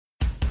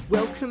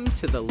Welcome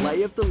to the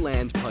Lay of the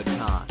Land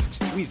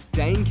podcast with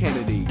Dane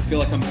Kennedy. I feel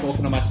like I'm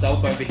talking to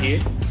myself over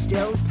here.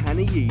 Stel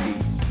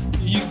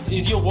Panayides.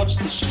 Is your watch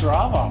the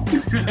Strava?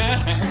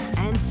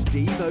 And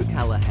Steve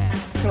O'Callaghan.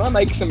 Can I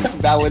make some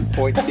valid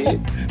points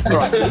here?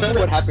 Alright, this is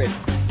what happened.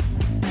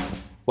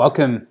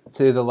 Welcome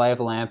to the Lay of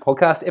the Land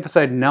podcast,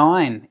 episode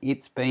 9.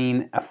 It's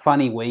been a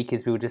funny week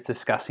as we were just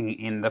discussing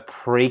in the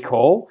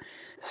pre-call.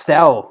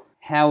 Stel,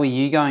 how are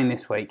you going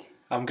this week?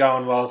 I'm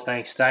going well,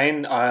 thanks,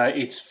 Dane.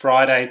 It's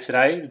Friday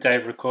today, the day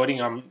of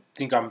recording. I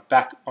think I'm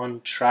back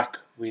on track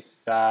with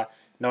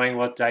knowing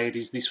what day it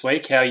is this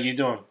week. How are you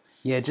doing?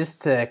 Yeah,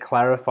 just to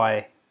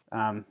clarify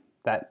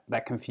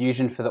that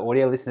confusion for the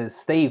audio listeners,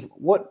 Steve,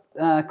 what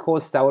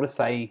caused Stel to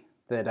say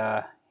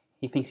that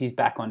he thinks he's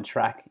back on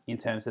track in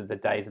terms of the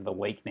days of the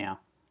week now?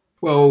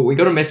 Well, we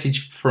got a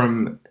message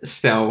from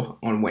Stel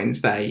on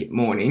Wednesday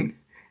morning.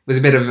 It was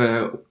a bit of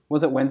a...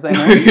 Was it Wednesday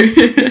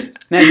morning?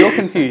 Now you're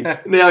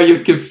confused. Now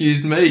you've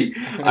confused me.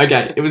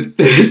 Okay, it was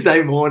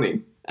Thursday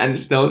morning, and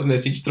Stel's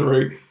message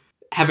through,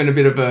 having a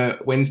bit of a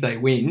Wednesday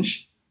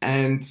whinge,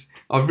 and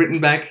I've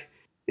written back,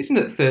 isn't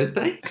it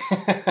Thursday?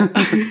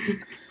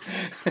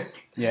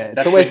 Yeah, it's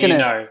That's always when going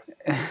you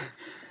to... know.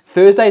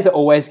 Thursdays are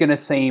always going to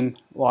seem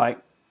like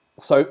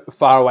so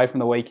far away from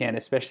the weekend,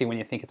 especially when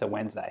you think it's a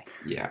Wednesday.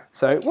 Yeah.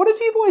 So what have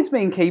you boys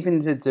been keeping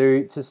to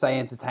do to stay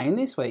entertained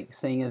this week,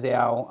 seeing as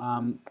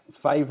our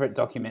favourite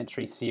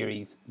documentary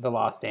series, The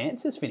Last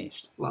Dance, is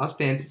finished? Last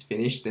Dance is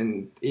finished,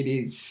 and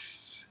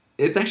it's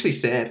actually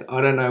sad.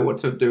 I don't know what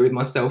to do with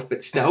myself,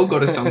 but Stel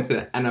got us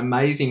onto an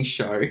amazing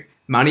show,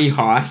 Money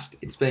Heist.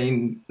 It's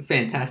been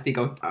fantastic.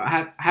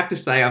 I have to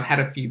say I've had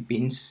a few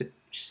binge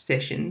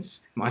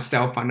sessions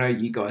myself. I know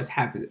you guys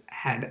have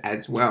had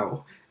as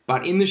well.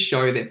 But in the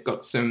show, they've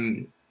got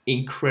some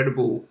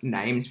incredible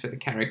names for the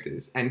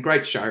characters. And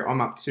great show.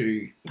 I'm up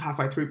to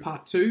halfway through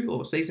part 2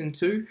 or season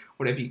 2,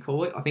 whatever you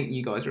call it. I think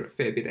you guys are a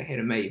fair bit ahead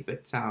of me.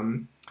 But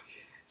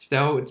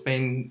Stel, it's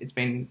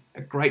been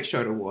a great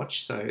show to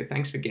watch. So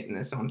thanks for getting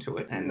us onto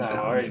it. And No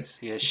worries.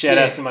 Yeah, shout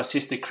out to my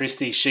sister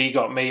Christy. She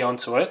got me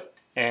onto it.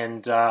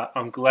 And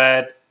I'm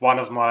glad one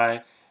of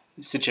my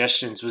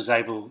suggestions was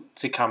able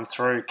to come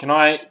through. Can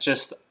I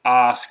just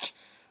ask,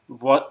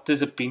 what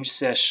does a binge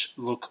sesh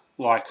look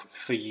like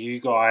for you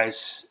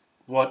guys?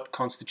 What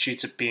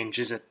constitutes a binge?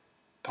 Is it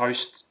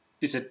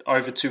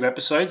over 2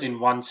 episodes in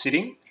one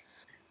sitting?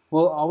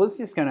 Well, I was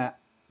just going to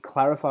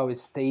clarify with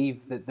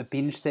Steve that the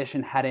binge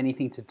session had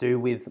anything to do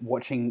with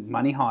watching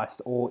Money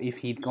Heist, or if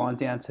he'd gone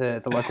down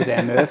to the local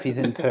Dan Murphy's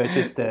and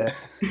purchased a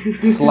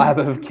slab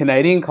of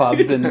Canadian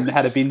clubs and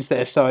had a binge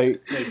sesh. So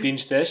Yeah,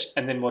 binge sesh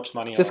and then watch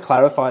Money Heist. just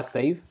clarify,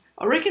 Steve.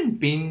 I reckon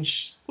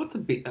binge, what's a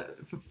bit,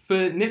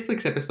 for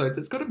Netflix episodes,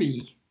 it's got to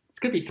be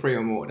 3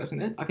 or more,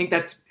 doesn't it? I think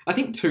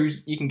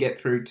 2's, you can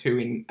get through 2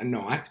 in a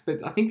night,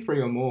 but I think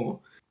 3 or more,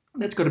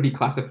 that's got to be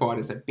classified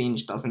as a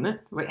binge, doesn't it?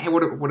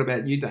 What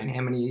about you, Dane?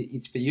 How many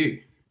is for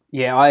you?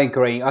 Yeah, I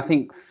agree. I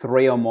think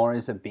 3 or more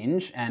is a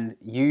binge. And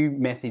you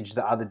messaged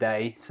the other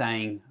day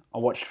saying I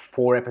watched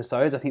 4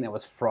 episodes. I think that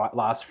was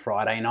last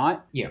Friday night.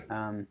 Yeah.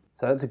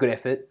 So that's a good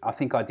effort. I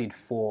think I did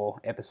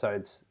 4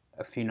 episodes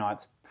a few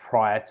nights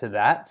prior to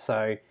that.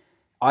 So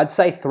I'd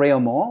say 3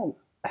 or more.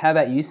 How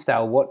about you,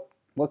 Stal?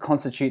 What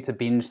constitutes a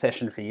binge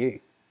session for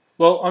you?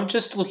 Well, I'm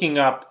just looking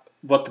up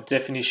what the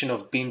definition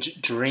of binge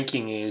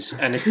drinking is,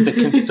 and it's the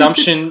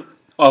consumption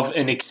of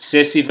an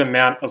excessive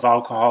amount of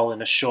alcohol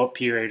in a short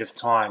period of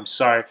time.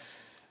 So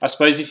I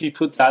suppose if you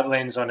put that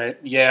lens on it,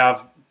 yeah,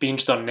 I've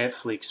binged on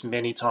Netflix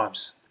many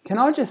times. Can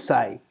I just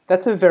say,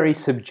 that's a very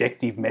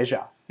subjective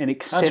measure. An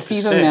excessive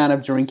 100%. amount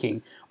of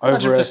drinking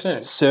over 100%.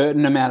 a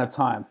certain amount of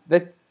time.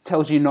 That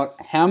tells you not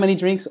how many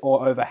drinks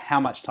or over how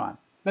much time.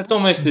 That's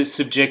almost as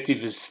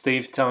subjective as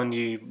Steve telling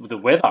you the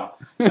weather.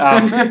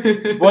 How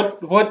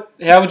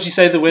would you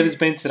say the weather's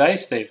been today,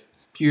 Steve?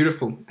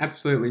 Beautiful.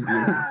 Absolutely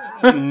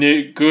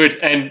beautiful. Good.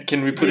 And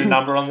can we put a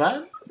number on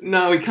that?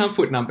 No, we can't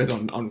put numbers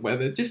on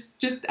weather.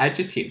 Just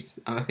adjectives,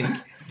 I think.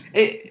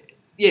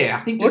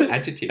 I think just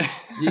adjectives.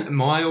 Yeah,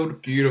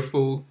 mild,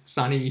 beautiful,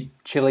 sunny,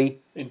 Chilly.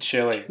 In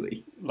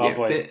Chile.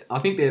 Lovely. Yeah, I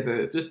think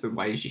they're just the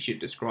ways you should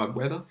describe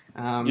weather.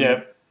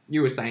 Yeah.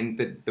 You were saying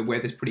that the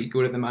weather's pretty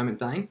good at the moment,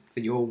 Dane, for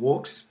your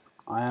walks.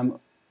 I am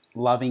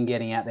loving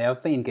getting out there.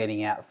 I've been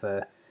getting out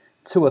for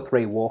 2 or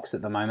 3 walks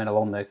at the moment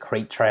along the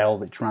creek trail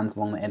which runs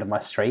along the end of my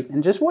street,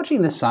 and just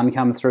watching the sun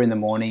come through in the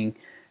morning,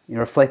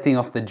 reflecting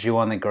off the dew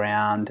on the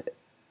ground,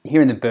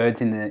 hearing the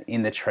birds in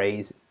the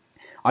trees.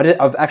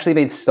 I've actually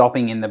been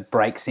stopping in the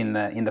breaks in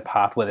the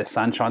path where the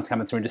sunshine's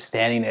coming through and just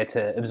standing there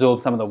to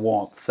absorb some of the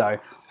warmth. So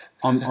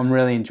I'm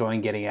really enjoying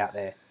getting out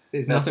there.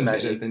 There's nothing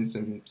better than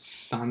some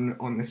sun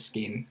on the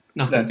skin.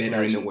 Nothing That's better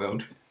magic. in the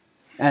world.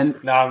 And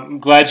No, I'm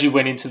glad you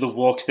went into the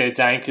walks there,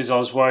 Dane, because I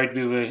was worried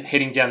we were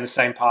heading down the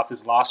same path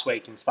as last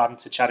week and starting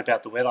to chat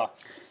about the weather.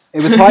 it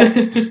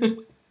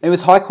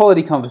was high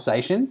quality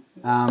conversation.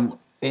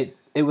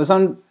 It was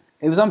on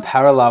It was on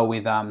parallel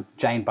with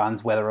Jane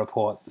Bunn's weather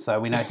report, so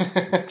we know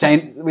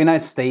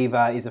Steve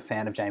is a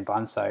fan of Jane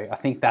Bunn, so I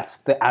think that's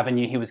the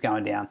avenue he was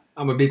going down.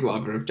 I'm a big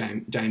lover of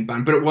Jane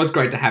Bunn, but it was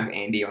great to have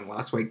Andy on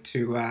last week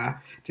to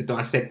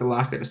dissect the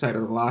last episode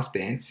of The Last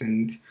Dance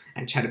and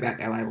chat about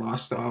LA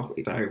lifestyle.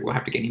 So we'll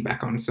have to get him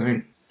back on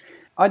soon.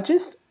 I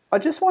just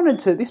wanted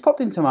to. This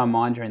popped into my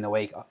mind during the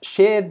week. I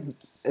shared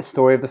a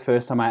story of the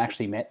first time I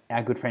actually met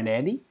our good friend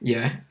Andy.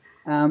 Yeah.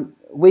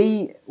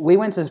 We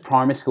went to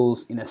primary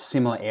schools in a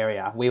similar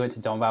area. We went to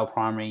Donvale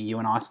Primary, you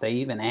and I,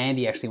 Steve, and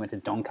Andy actually went to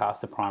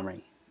Doncaster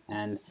Primary.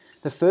 And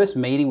the first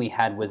meeting we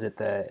had was at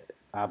the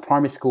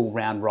primary school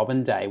round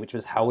robin day, which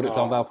was held at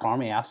Donvale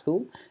Primary, our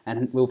school,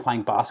 and we were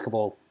playing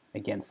basketball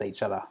against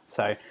each other.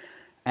 So,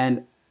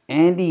 and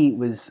Andy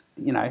was,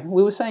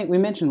 we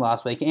mentioned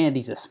last week,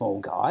 Andy's a small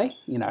guy,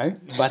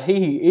 but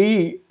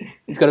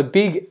he's got a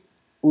big,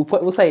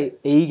 we'll say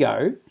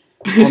ego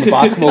on the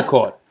basketball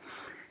court.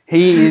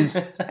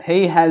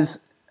 He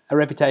has a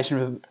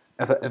reputation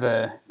of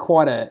a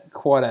quite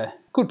a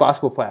good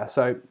basketball player.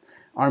 So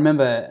I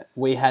remember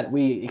we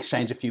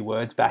exchanged a few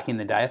words back in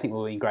the day. I think we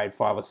were in grade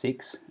 5 or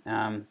 6.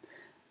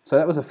 So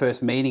that was the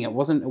first meeting. It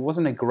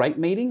wasn't a great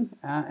meeting.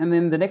 And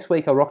then the next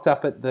week I rocked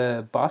up at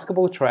the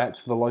basketball tryouts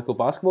for the local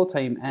basketball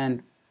team,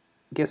 and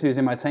guess who was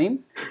in my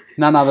team?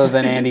 None other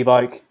than Andy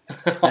Loke.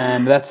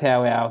 And that's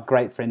how our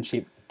great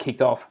friendship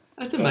kicked off.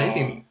 That's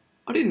amazing.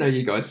 I didn't know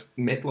you guys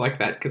met like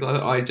that because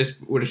I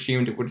just would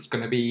assumed it was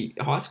going to be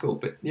high school.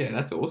 But yeah,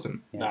 that's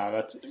awesome. Yeah. No,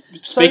 that's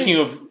speaking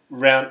of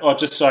round. Oh,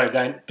 just sorry,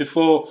 Dane.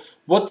 Before,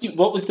 what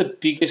was the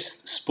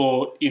biggest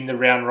sport in the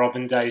round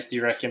robin days? Do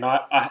you reckon?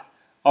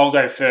 I'll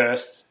go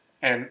first,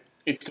 and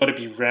it's got to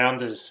be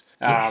rounders.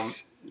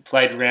 Yes.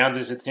 Played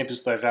rounders at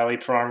Templestowe Valley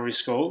Primary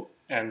School,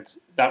 and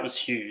that was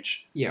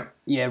huge. Yeah.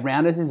 Yeah,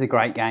 rounders is a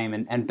great game,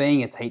 and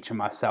being a teacher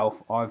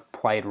myself, I've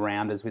played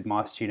rounders with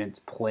my students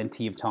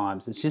plenty of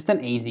times. It's just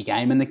an easy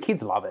game, and the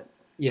kids love it.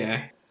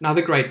 Yeah.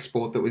 Another great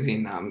sport that was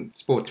in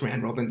sports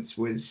round robins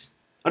was,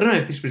 I don't know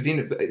if this was in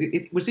it, but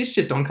was this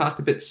just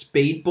Doncaster, but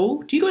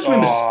speedball? Do you guys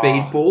remember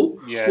speedball?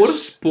 Yes. What a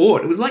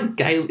sport. It was like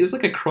it was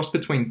like a cross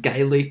between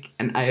Gaelic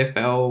and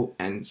AFL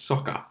and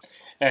soccer.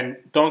 And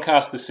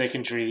Doncaster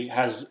Secondary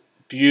has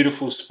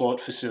beautiful sport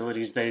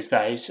facilities these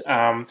days.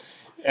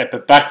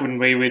 But back when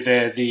we were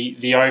there,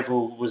 the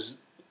oval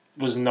was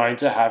known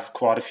to have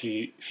quite a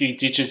few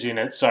ditches in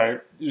it,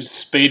 so it was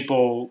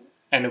speedball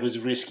and it was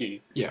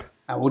risky. Yeah.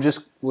 We'll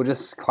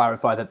just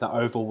clarify that the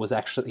oval was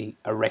actually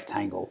a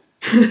rectangle.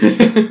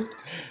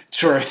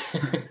 True.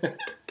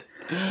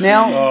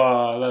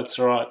 Now, that's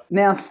right.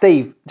 Now,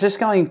 Steve, just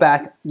going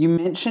back, you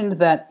mentioned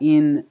that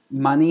in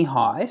Money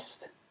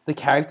Heist, the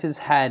characters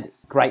had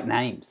great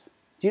names.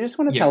 Do you just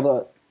want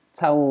to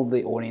tell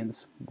the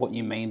audience what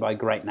you mean by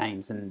great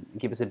names and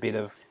give us a bit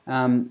of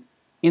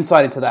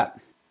insight into that?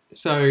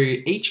 So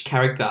each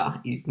character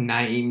is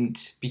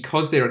named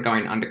because they're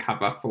going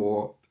undercover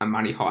for a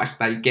money heist.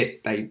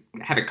 They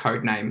have a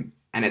code name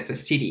and it's a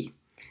city.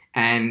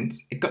 And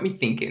it got me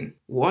thinking,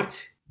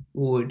 what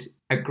would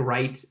a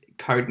great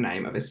code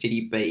name of a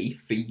city be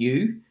for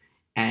you?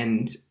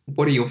 And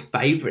what are your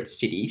favourite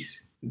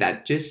cities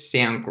that just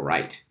sound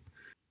great?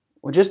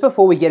 Well, just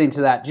before we get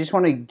into that, just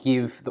want to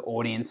give the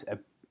audience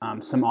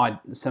some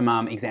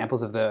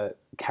examples of the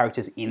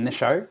characters in the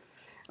show.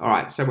 All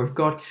right, so we've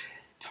got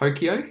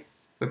Tokyo,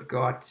 we've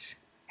got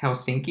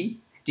Helsinki.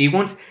 Do you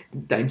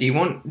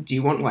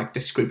want like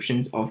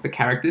descriptions of the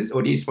characters,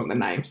 or do you just want the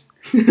names?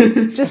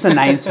 Just the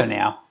names for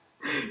now.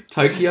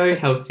 Tokyo,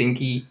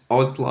 Helsinki,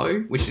 Oslo,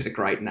 which is a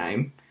great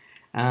name.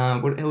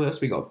 What else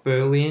we got?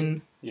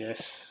 Berlin.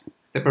 Yes.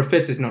 The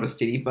Professor's not a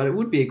city, but it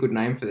would be a good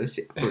name for a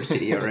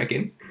city, I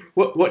reckon.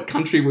 What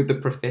country would the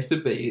Professor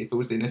be if it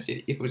was in a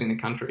city? If it was in a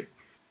country?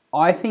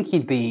 I think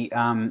he'd be.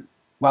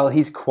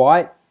 He's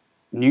quite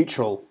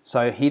neutral,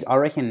 so I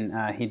reckon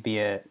he'd be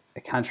a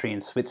country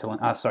in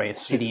Switzerland. A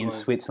city in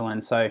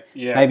Switzerland. So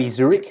maybe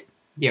Zurich.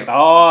 Yeah.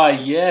 Oh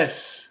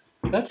yes.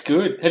 That's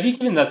good. Have you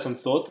given that some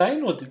thought,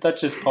 Dane, or did that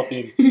just pop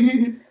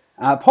in?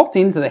 Popped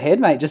into the head,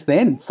 mate, just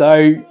then.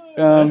 So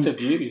that's a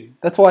beauty.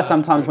 That's why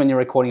sometimes when you're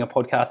recording a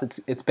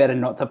podcast, it's better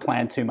not to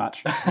plan too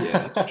much.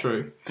 Yeah, that's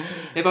true.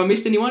 Have I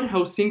missed anyone?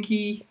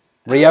 Helsinki,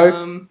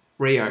 Rio.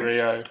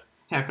 Rio.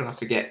 How can I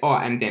forget? Oh,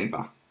 and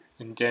Denver.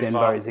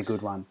 Denver is a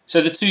good one.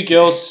 So the two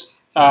girls,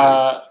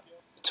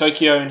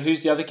 Tokyo, and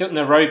who's the other girl?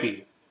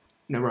 Nairobi.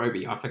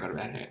 I forgot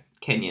about her.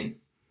 Kenyan.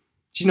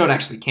 She's not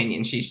actually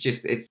Kenyan. She's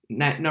just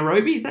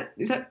Nairobi. Is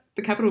that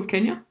the capital of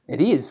Kenya?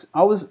 It is.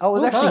 I was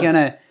actually going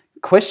to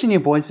question you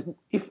boys.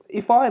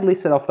 If I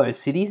listed off those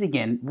cities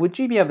again, would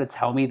you be able to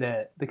tell me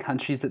the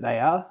countries that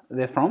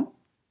they're from?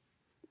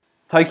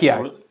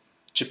 Tokyo,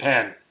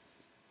 Japan,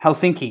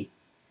 Helsinki,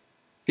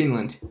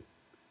 Finland.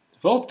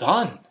 Well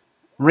done.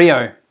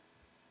 Rio,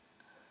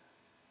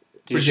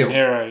 De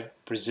Janeiro,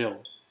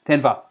 Brazil,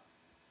 Denver,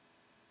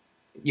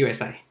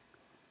 USA.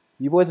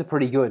 You boys are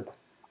pretty good.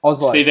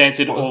 Oslo. Steve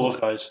answered all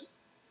of those.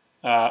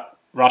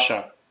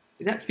 Russia.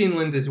 Is that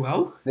Finland as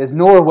well? There's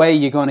no way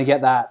you're going to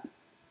get that.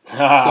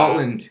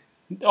 Scotland.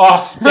 Oh,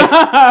 Steve.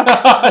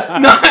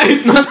 No,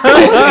 it's not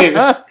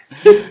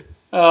Steve.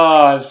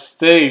 Oh,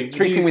 Steve.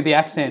 Tricked him with the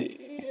accent.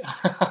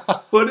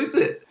 What is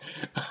it?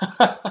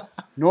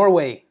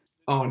 Norway.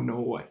 Oh,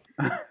 Norway.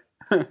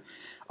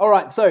 All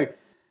right, so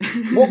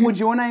what would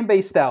your name be,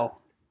 Stal?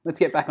 Let's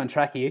get back on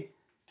track here.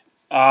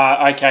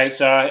 Okay,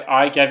 so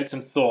I gave it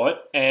some thought,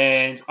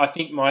 and I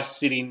think my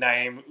city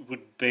name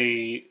would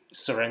be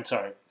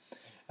Sorrento.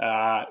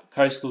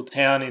 Coastal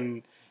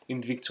town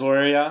in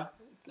Victoria,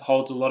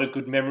 holds a lot of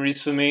good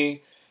memories for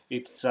me.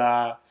 It's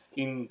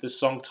in the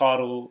song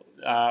title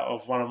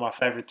of one of my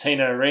favourite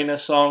Tina Arena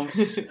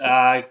songs.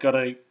 Got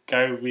to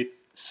go with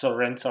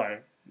Sorrento.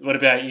 What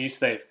about you,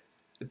 Steve?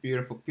 It's a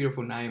beautiful,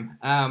 beautiful name.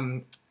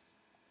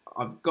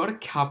 I've got a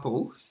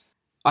couple.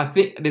 I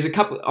think there's a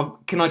couple.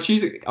 Can I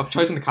choose it? I've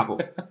chosen a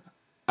couple.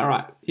 All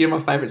right. Here are my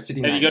favourite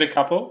city Have names. you got a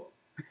couple?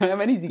 How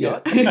many's he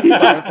got? Yeah.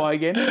 Clarify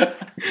again.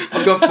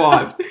 I've got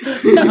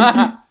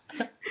 5.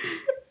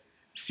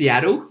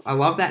 Seattle. I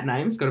love that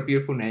name. It's got a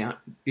beautiful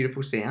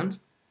sound.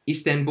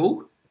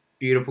 Istanbul.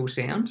 Beautiful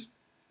sound.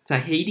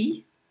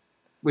 Tahiti,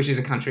 which is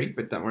a country,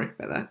 but don't worry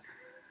about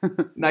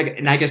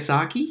that.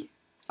 Nagasaki.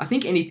 I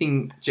think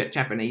anything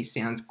Japanese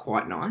sounds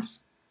quite nice.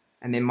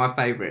 And then my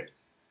favourite,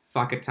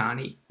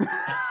 Whakatane.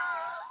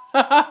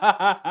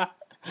 I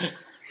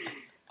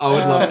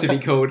would love to be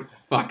called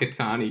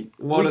Whakatane.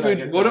 What We a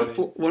could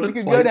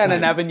place go down name.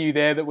 an avenue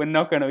there that we're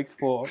not going to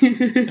explore.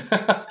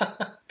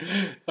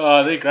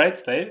 Oh, they're great,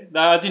 Steve. No,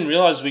 I didn't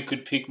realise we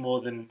could pick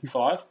more than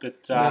 5.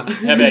 But No. how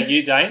about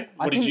you, Dane?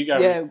 What did you go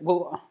Yeah, with?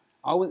 well,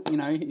 I would.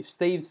 If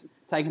Steve's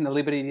taking the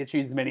liberty to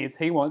choose as many as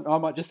he wants, I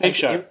might just Steve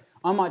take. show.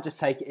 I might just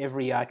take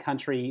every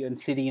country and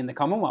city in the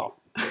Commonwealth.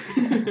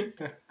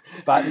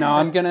 But no,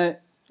 I'm gonna.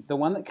 The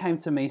one that came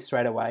to me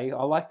straight away.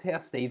 I liked how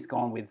Steve's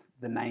gone with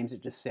the names.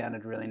 It just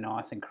sounded really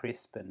nice and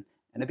crisp and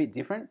a bit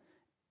different,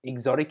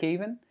 exotic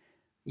even.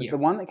 But Yeah. the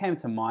one that came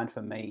to mind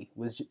for me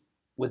was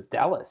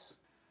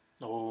Dallas.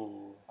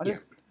 Oh, I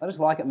just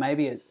like it.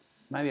 Maybe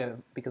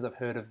because I've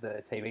heard of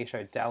the TV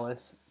show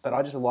Dallas, but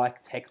I just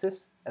like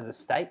Texas as a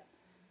state.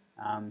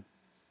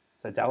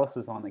 So Dallas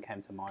was the one that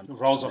came to mind.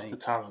 rolls for off me. the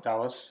tongue,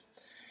 Dallas.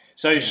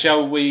 So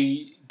shall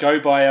we go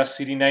by our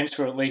city names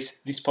for at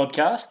least this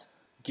podcast?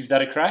 Give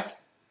that a crack.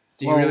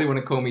 Do you really want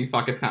to call me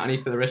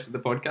Whakatane for the rest of the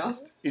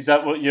podcast? Is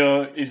that what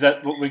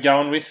we're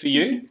going with for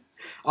you?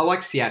 I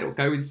like Seattle.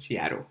 Go with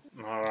Seattle.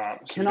 All right.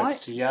 So Can we've got I-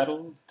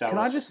 Seattle, Dallas. Can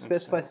I just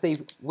specify,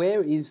 Steve,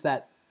 where is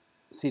that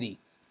city?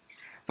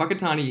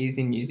 Whakatane is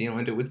in New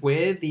Zealand. It was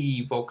where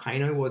the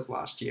volcano was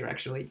last year,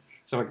 actually.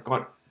 So it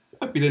got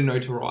a bit of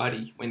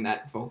notoriety when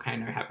that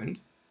volcano happened.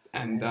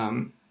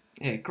 And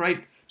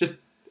great. Just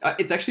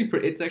it's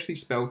actually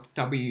spelled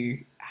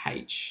Whakatane,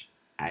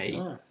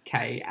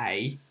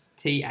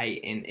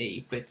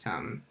 but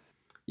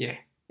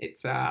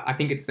it's I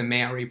think it's the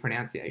Maori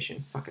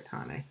pronunciation,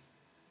 Whakatane.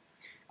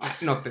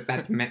 Not that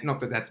that's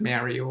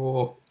Maori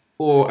or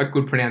a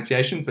good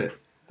pronunciation, but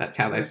that's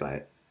how they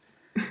say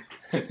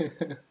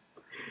it.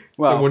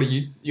 Well, So what are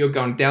you? You're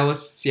going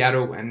Dallas,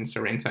 Seattle, and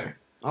Sorrento.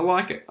 I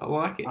like it. all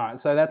right,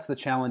 so that's the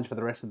challenge for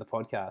the rest of the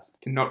podcast.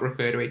 To not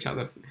refer to each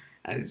other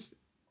as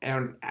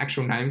our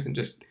actual names and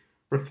just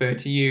refer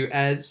to you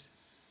as,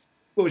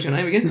 what was your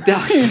name again?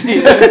 Dallas.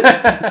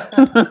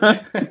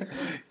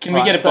 Can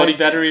we get a body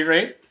battery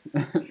rate?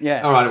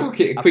 Yeah. All right, we'll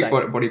get a quick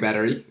Update. body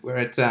battery. We're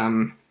at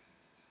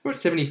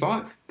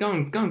 75.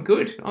 Going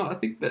good. Oh, I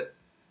think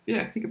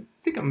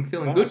I'm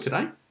feeling good Nice.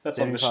 today. That's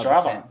on the 75%.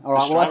 Strava. All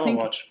right, The well, I Strava think-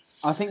 watch.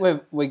 I think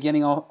we're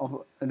getting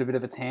off at a bit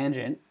of a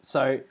tangent.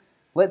 So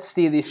let's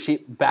steer this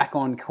ship back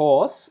on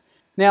course.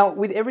 Now,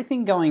 with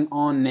everything going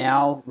on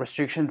now,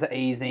 restrictions are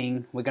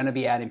easing. We're going to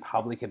be out in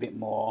public a bit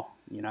more.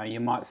 You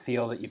might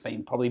feel that you've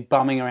been probably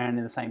bumming around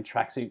in the same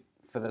tracksuit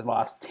for the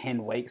last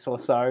 10 weeks or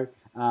so,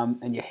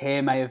 and your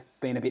hair may have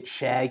been a bit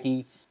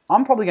shaggy.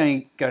 I'm probably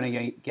going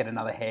to get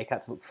another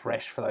haircut to look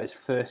fresh for those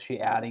first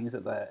few outings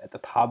at the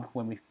pub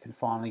when we can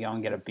finally go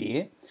and get a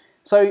beer.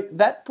 So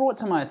that brought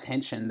to my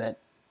attention that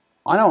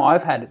I know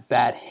I've had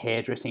bad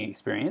hairdressing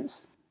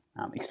experiences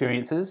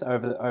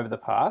over the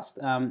past.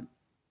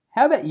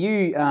 How about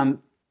you,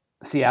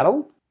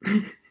 Seattle?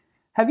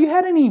 Have you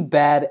had any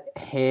bad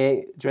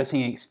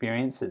hairdressing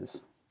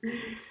experiences?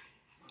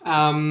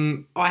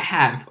 I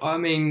have. I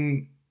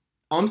mean,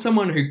 I'm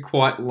someone who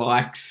quite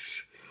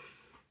likes.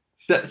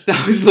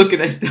 Stel's looking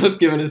at Stel's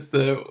giving us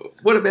the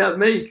what about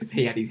me? Because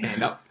he had his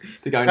hand up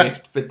to go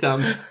next. But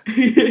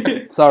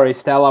Sorry,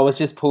 Stel, I was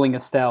just pulling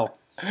a Stel.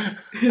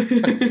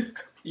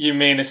 You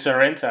mean a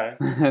Sorrento?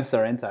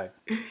 Sorrento.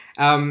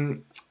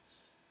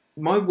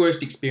 My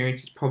worst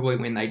experience is probably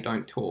when they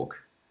don't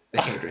talk,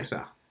 the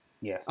hairdresser.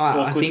 Yes. I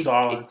Awkward think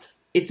silence.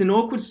 It's an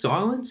awkward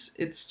silence.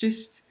 It's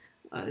just,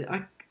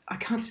 I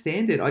can't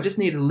stand it. I just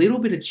need a little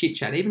bit of chit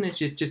chat, even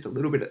if it's just a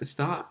little bit at the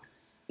start.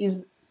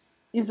 Is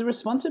the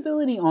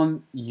responsibility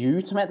on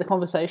you to make the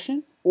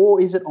conversation,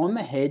 or is it on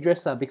the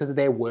hairdresser because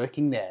they're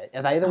working there?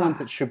 Are they the ones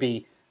that should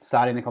be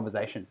starting the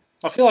conversation?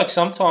 I feel like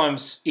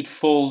sometimes it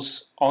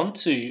falls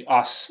onto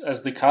us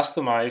as the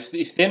customer.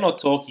 If they're not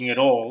talking at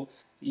all,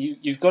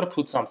 you've got to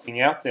put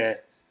something out there.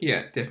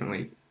 Yeah,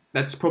 definitely.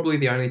 That's probably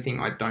the only thing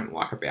I don't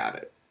like about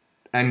it.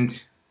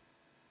 And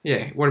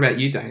yeah, what about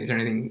you, Dane? Is there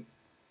anything?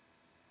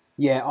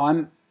 Yeah,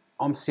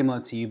 I'm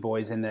similar to you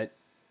boys in that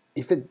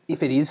if it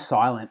is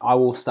silent, I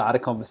will start a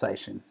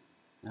conversation.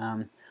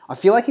 I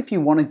feel like if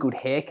you want a good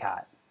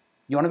haircut,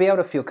 you want to be able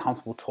to feel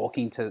comfortable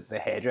talking to the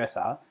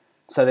hairdresser,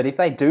 so that if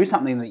they do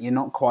something that you're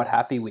not quite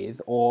happy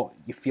with, or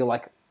you feel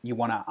like you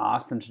want to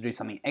ask them to do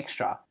something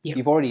extra, Yep.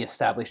 you've already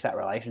established that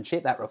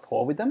relationship, that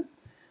rapport with them.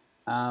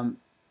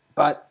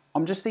 But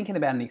I'm just thinking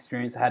about an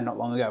experience I had not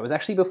long ago. It was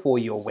actually before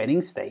your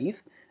wedding,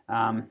 Steve.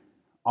 I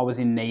was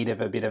in need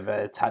of a bit of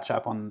a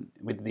touch-up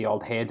with the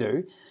old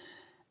hairdo.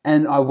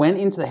 And I went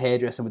into the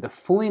hairdresser with the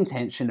full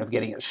intention of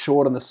getting it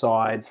short on the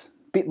sides,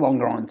 a bit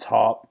longer on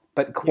top,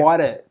 but quite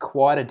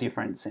a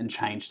difference and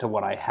change to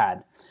what I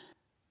had.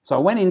 So I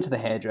went into the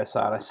hairdresser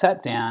and I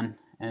sat down,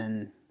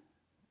 and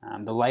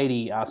the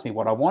lady asked me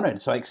what I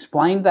wanted. So I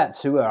explained that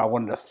to her. I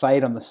wanted a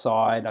fade on the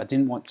side. I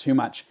didn't want too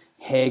much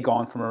hair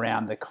gone from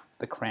around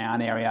the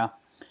crown area.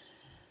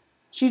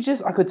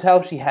 I could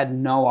tell she had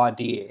no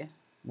idea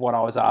what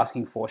I was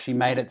asking for. She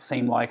made it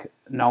seem like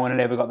no one had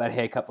ever got that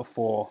haircut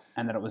before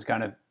and that it was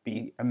going to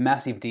be a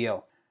massive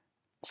deal.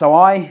 So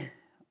I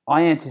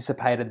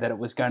anticipated that it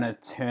was going to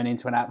turn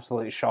into an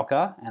absolute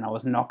shocker and I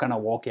was not going to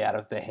walk out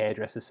of the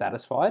hairdresser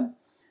satisfied.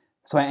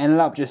 So I ended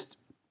up just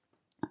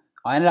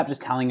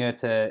telling her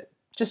to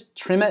just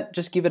trim it,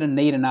 just give it a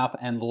neaten up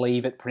and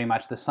leave it pretty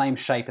much the same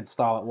shape and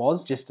style it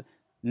was, just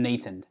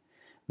neatened.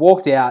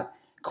 Walked out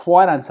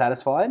quite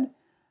unsatisfied,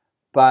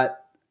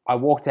 but I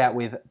walked out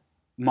with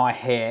my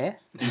hair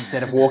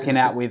instead of walking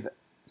out with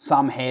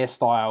some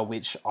hairstyle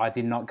which I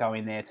did not go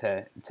in there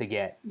to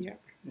get. Yeah.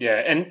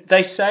 Yeah, and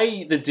they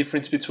say the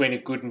difference between a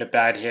good and a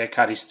bad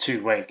haircut is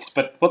 2 weeks,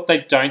 but what they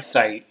don't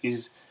say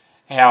is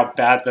how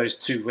bad those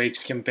 2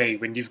 weeks can be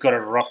when you've got to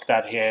rock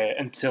that hair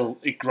until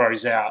it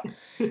grows out.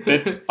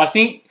 But I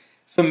think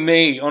for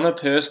me, on a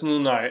personal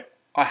note,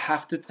 I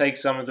have to take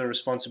some of the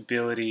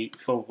responsibility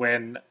for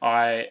when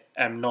I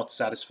am not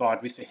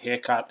satisfied with the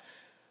haircut,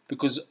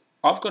 because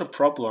I've got a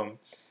problem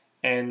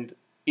and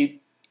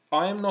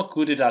I am not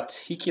good at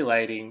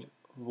articulating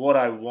what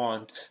I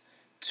want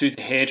to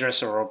the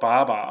hairdresser or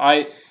barber.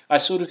 I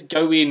sort of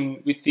go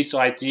in with this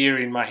idea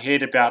in my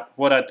head about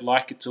what I'd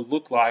like it to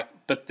look like,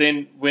 but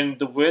then when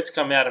the words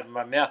come out of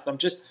my mouth,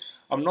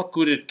 I'm not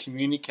good at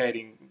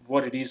communicating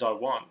what it is I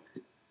want.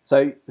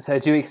 So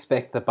do you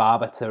expect the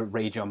barber to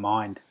read your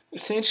mind?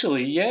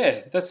 Essentially,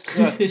 yeah. That's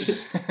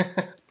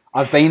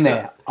I've been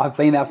there.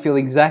 I feel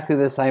exactly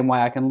the same way.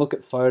 I can look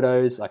at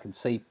photos. I can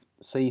see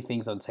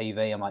things on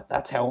TV. I'm like,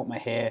 that's how I want my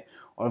hair.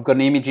 Or I've got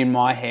an image in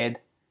my head.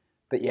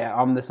 But yeah,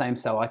 I'm the same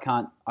style. I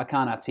can't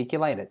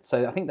articulate it.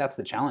 So I think that's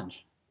the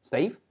challenge.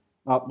 Steve?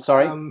 Oh,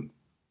 sorry.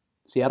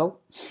 Seattle?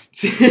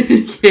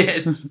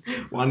 Yes.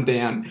 One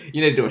down.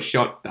 You need to do a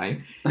shot,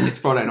 Dane. It's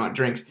Friday night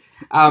drinks.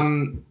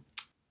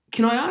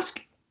 Can I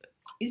ask,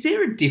 is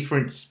there a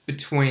difference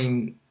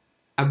between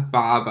a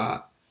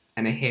barber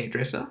and a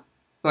hairdresser?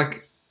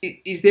 Like,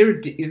 is there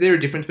a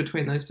difference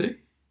between those two?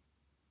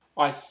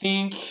 I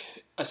think,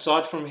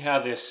 aside from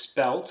how they're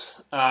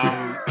spelt,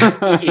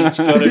 it's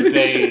got to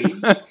be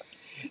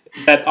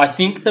that I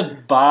think the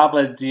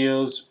barber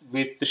deals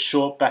with the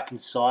short back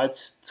and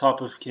sides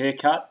type of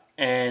haircut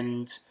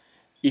and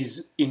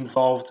is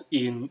involved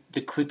in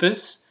the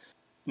clippers,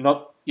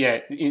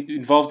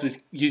 involved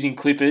with using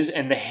clippers,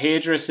 and the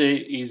hairdresser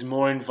is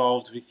more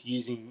involved with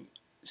using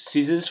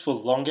scissors for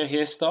longer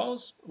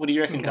hairstyles. What do you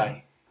reckon,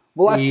 Dane?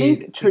 Well, I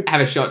think...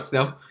 Have a shot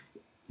still.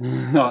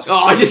 Oh,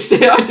 I just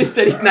said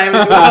his name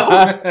as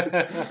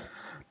well.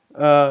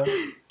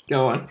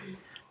 Go on.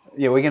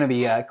 Yeah, we're going to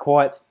be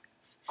quite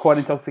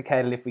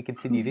intoxicated if we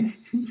continue this.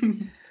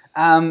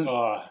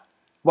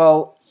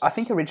 Well, I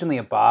think originally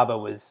a barber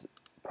was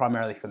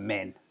primarily for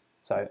men.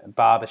 So a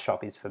barber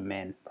shop is for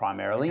men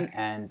primarily. Okay.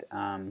 And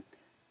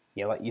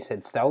like you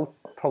said, Stel,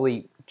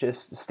 probably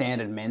just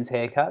standard men's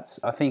haircuts.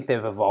 I think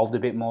they've evolved a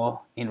bit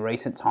more in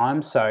recent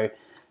times. So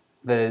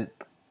the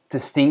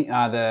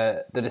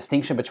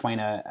distinction between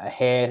a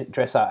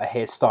hairdresser, a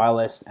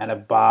hairstylist, and a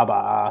barber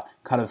are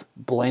kind of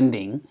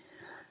blending.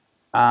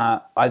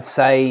 I'd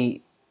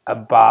say a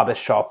barber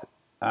shop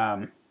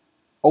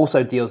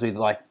also deals with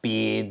like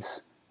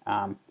beards,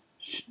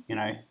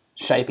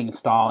 shaping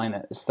style in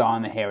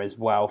the hair as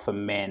well for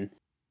men.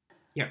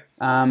 Yeah.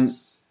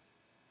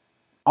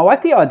 I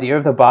like the idea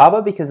of the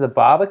barber because the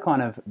barber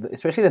kind of,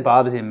 especially the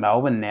barbers in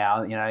Melbourne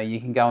now, you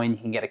can go in, you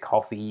can get a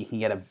coffee, you can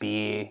get a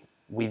beer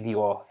with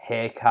your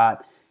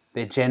haircut.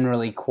 They're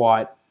generally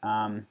quite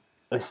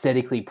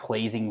aesthetically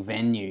pleasing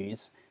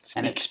venues. It's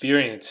an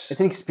experience. It's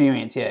an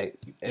experience, yeah.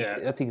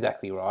 That's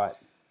exactly right.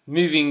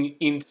 Moving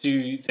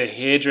into the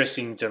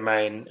hairdressing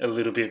domain a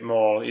little bit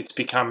more,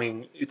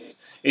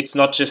 it's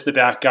not just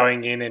about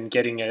going in and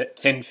getting a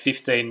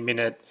 10-15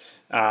 minute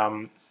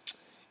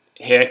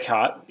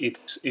haircut.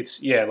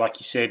 It's like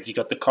you said, you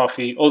got the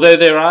coffee. Although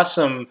there are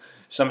some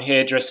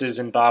hairdressers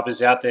and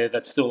barbers out there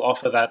that still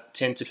offer that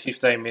 10 to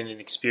 15 minute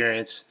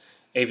experience,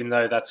 even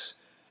though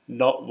that's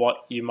not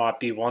what you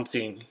might be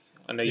wanting.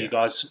 I know you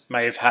guys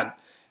may have had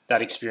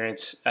that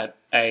experience at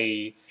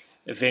a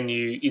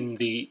venue in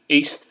the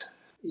east.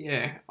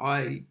 Yeah,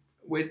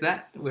 where's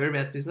that?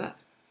 Whereabouts is that?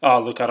 Oh,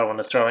 look, I don't want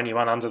to throw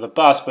anyone under the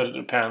bus, but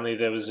apparently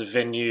there was a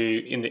venue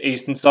in the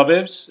eastern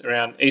suburbs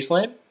around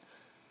Eastland.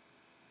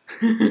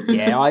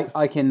 Yeah,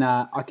 I can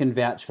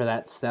vouch for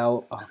that,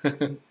 Stel. Oh,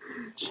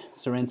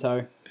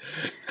 Sorrento.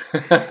 I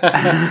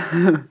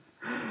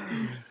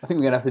think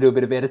we're gonna have to do a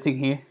bit of editing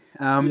here.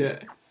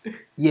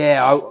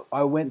 Yeah,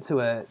 I went to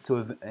an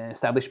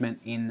establishment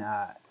in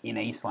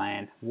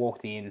Eastland.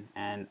 Walked in,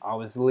 and I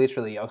was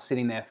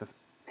sitting there for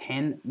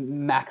 10,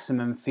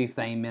 maximum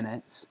 15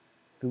 minutes.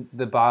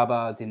 The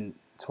barber didn't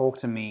talk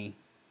to me.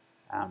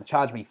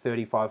 Charged me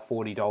 $35,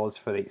 $40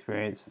 for the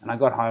experience, and I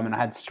got home and I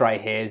had stray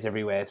hairs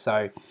everywhere.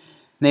 So,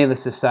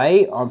 needless to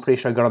say, I'm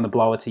pretty sure I got on the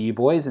blower to you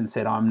boys and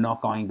said I'm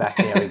not going back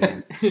there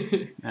again.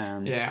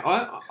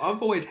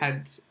 I've always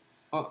had,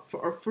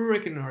 for I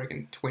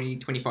reckon 20,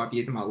 25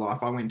 years of my life,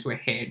 I went to a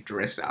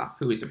hairdresser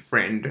who was a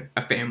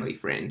family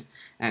friend,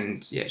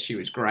 and yeah, she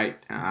was great.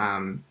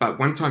 But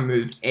once I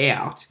moved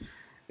out,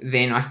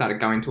 then I started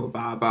going to a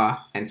barber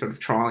and sort of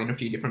trialing a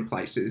few different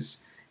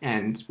places,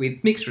 and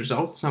with mixed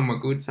results. Some were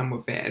good, some were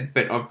bad,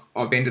 but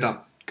I've ended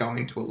up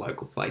going to a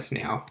local place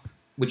now,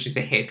 which is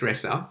a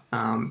hairdresser,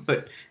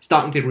 but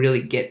starting to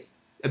really get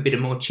a bit of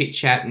more chit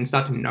chat and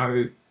start to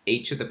know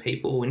each of the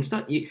people, and it's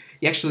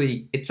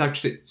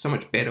actually so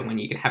much better when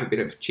you can have a bit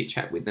of chit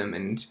chat with them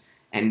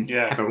and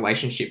have a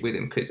relationship with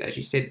them, because as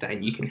you said,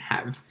 Dane, you can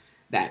have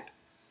that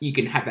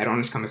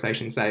honest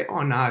conversation and say,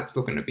 oh no, it's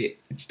looking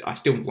I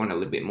still want a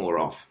little bit more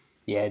off.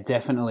 Yeah,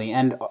 definitely.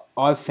 And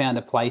I've found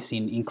a place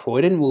in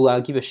Croydon.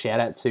 We'll give a shout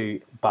out to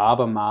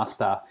Barber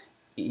Master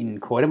in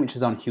Croydon, which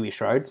is on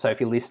Hewish Road. So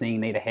if you're listening,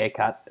 need a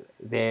haircut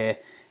there,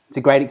 it's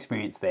a great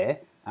experience there.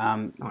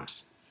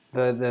 Nice.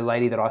 The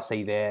lady that I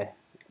see there,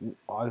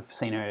 I've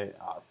seen her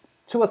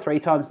 2 or 3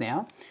 times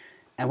now,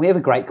 and we have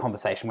a great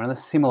conversation. We're on a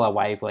similar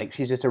wavelength.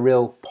 She's just a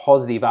real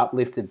positive,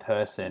 uplifted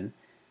person,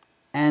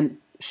 and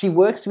she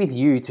works with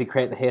you to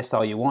create the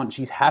hairstyle you want.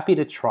 She's happy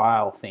to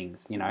trial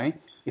things, you know.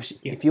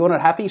 If you're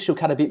not happy, she'll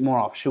cut a bit more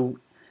off.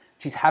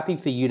 She's happy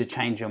for you to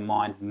change your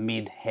mind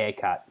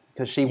mid-haircut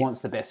because she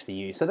wants the best for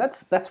you. So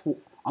that's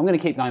I'm going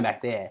to keep going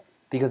back there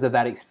because of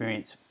that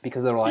experience,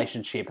 because of the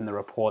relationship and the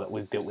rapport that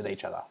we've built with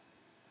each other.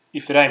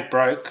 If it ain't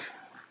broke,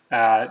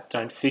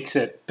 don't fix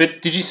it.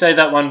 But did you say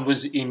that one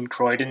was in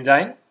Croydon,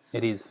 Dane?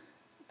 It is.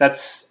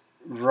 That's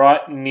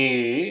right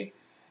near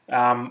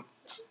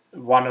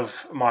one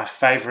of my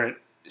favourite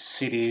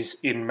cities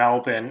in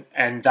Melbourne,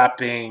 and that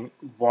being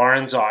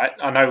Warrandyte.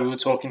 I know we were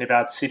talking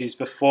about cities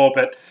before,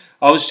 but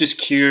I was just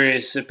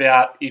curious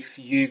about if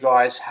you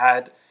guys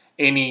had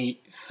any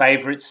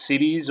favourite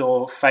cities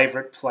or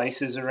favourite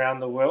places around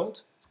the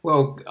world.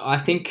 Well, I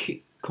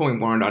think calling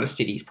Warrandyte a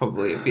city is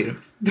probably a bit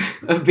of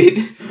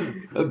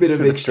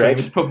extreme.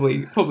 It's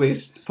probably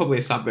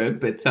a suburb,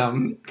 but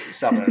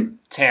suburb,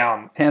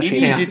 town.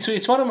 Township.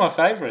 It's one of my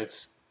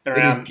favourites. It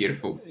is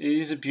beautiful. It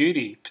is a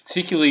beauty,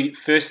 particularly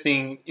first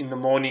thing in the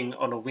morning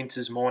on a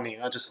winter's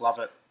morning. I just love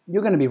it.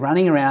 You're going to be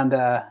running around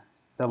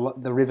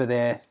the river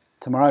there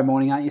tomorrow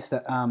morning, aren't you?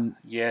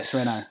 Yes.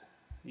 Sereno.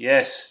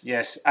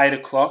 Yes. 8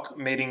 o'clock,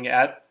 meeting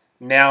at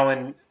Now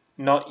and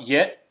Not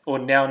Yet, or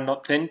Now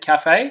Not Then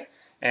Cafe,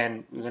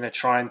 and we're going to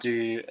try and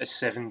do a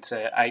 7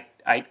 to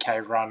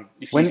 8K run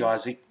if you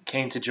guys are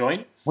keen to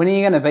join. When are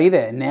you going to be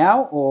there?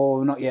 Now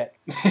or not yet?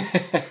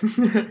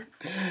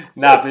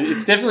 No, but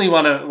it's definitely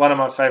one of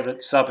my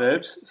favourite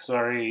suburbs.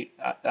 Sorry,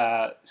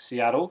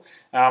 Seattle.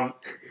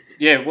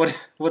 What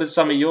are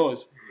some of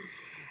yours?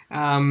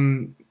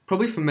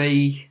 Probably for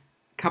me,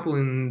 a couple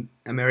in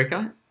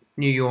America,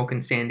 New York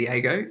and San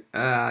Diego.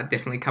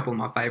 Definitely a couple of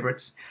my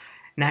favourites.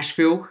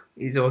 Nashville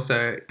is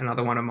also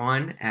another one of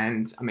mine,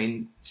 and I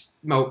mean,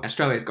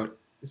 Australia's got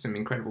some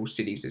incredible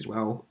cities as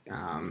well.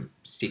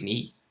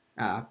 Sydney,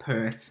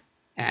 Perth,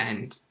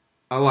 and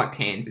I like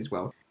Cairns as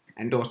well.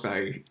 And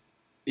also,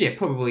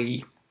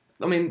 probably,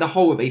 I mean, the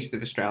whole of east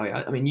of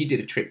Australia. I mean, you did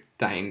a trip,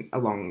 Dane,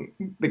 along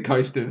the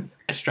coast of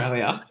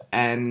Australia,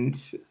 and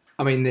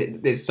I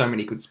mean, there's so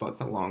many good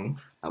spots along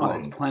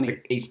there's plenty.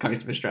 The east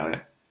coast of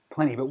Australia.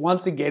 Plenty, but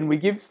once again, we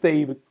give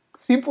Steve a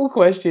simple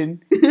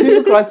question,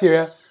 simple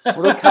criteria. What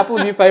are a couple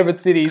of your favourite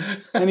cities?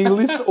 And he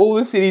lists all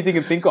the cities he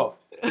can think of.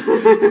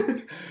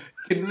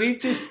 Can we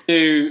just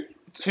do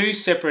 2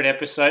 separate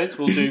episodes?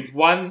 We'll do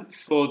one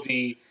for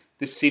the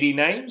city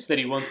names that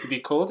he wants to be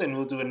called, and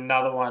we'll do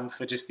another one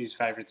for just his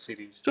favourite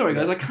cities. Sorry,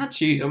 guys, I can't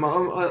choose. I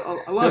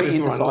love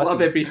everyone. I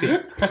love everything.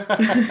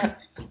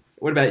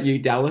 What about you,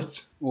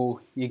 Dallas?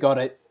 Oh, you got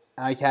it.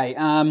 Okay.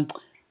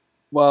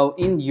 Well,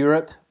 in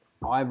Europe,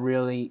 I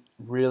really,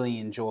 really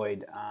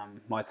enjoyed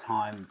my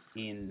time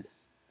in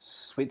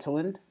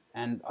Switzerland,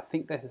 and I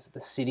think that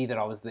the city that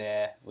I was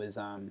there was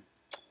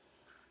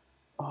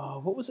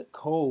what was it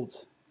called?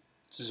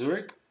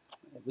 Zurich.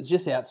 It was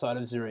just outside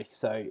of Zurich,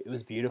 so it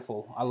was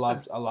beautiful. I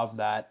loved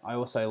that. I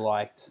also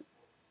liked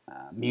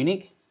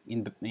Munich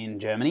in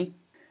Germany.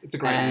 It's a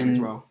great name as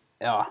well.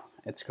 Oh,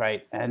 it's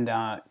great. And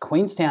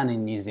Queenstown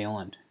in New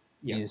Zealand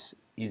is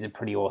is a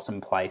pretty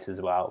awesome place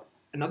as well.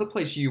 Another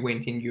place you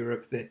went in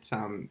Europe that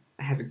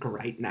has a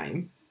great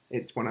name.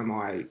 It's one of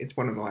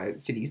my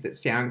cities that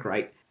sound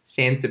great.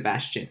 San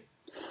Sebastian.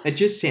 It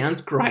just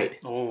sounds great.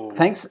 Oh,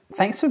 Thanks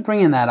for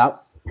bringing that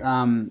up,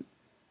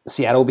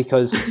 Seattle,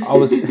 because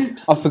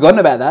I've forgotten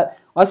about that.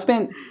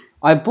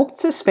 I booked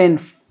to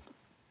spend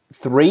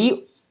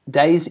 3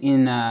 days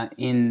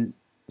in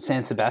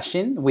San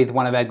Sebastian with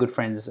one of our good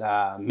friends,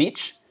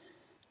 Mitch.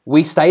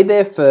 We stayed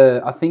there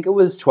for, I think it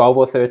was 12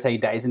 or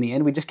 13 days in the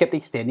end. We just kept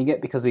extending it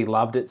because we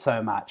loved it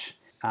so much.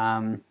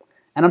 And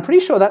I'm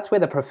pretty sure that's where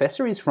the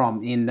professor is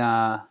from in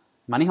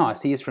Money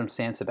Heist. He is from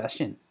San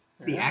Sebastian.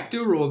 The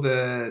actor or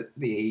the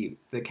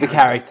The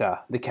character.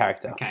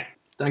 Okay.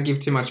 Don't give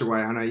too much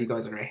away. I know you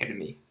guys are ahead of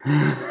me.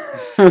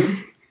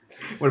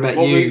 What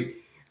about you?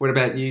 What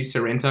about you,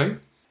 Sorrento?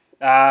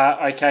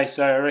 Okay,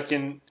 so I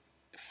reckon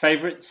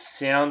favorite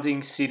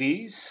sounding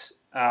cities.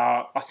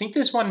 I think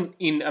there's one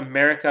in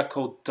America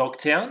called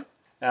Dogtown.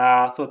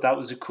 I thought that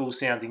was a cool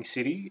sounding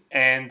city.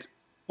 And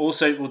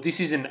also, well, this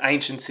is an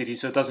ancient city,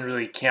 so it doesn't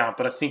really count,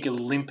 but I think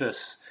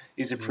Olympus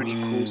is a pretty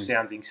cool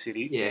sounding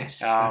city. Yes,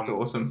 that's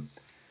awesome.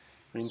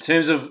 In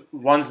terms of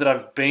ones that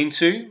I've been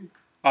to,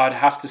 I'd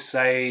have to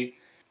say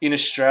in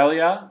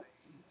Australia,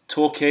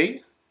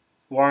 Torquay,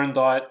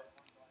 Warrandyte,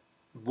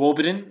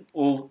 Warburton,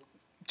 all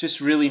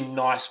just really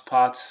nice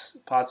parts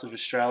of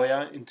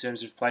Australia in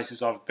terms of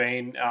places I've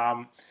been.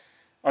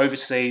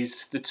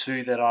 Overseas, the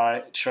two that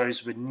I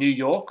chose were New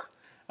York,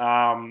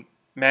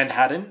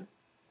 Manhattan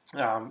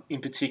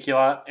in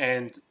particular,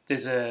 and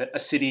there's a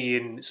city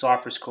in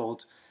Cyprus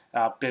called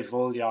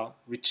Bevolia,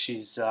 which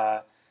is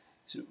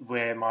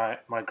where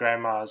my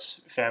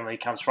grandma's family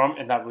comes from,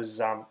 and that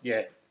was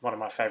one of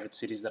my favourite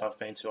cities that I've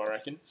been to, I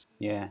reckon.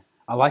 Yeah.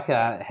 I like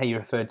how you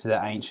referred to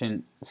the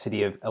ancient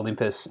city of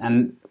Olympus,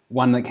 and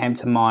one that came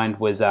to mind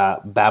was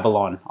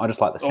Babylon. I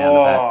just like the sound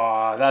of that.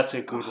 Oh, that's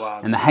a good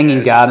one. And the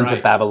Hanging Gardens right.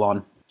 of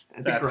Babylon.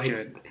 That's a great.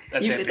 Good.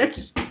 That's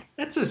epic.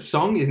 That's a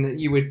song, isn't it?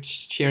 You were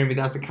sharing with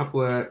us a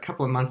couple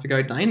of months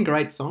ago, Dane.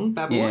 Great song,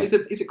 Babylon. Yeah.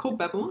 Is it called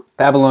Babylon?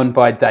 Babylon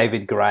by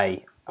David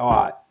Gray.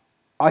 Oh,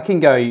 I can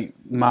go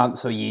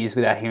months or years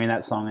without hearing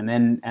that song,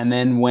 and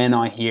then when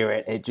I hear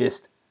it,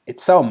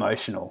 it's so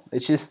emotional.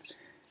 It's just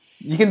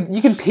you can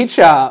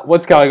picture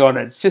what's going on.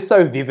 It's just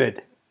so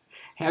vivid.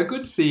 How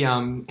good's the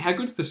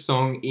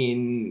song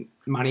in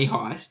Money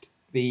Heist?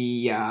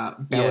 The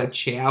Bella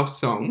Ciao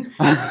song.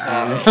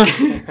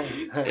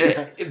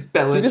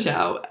 Bella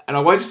Ciao, and I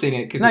won't sing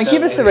it because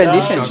give us a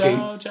rendition.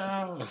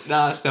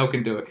 Nah, Stel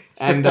can do it.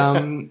 And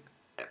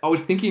I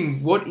was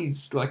thinking, what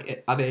is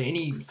are there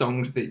any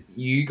songs that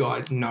you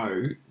guys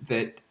know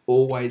that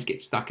always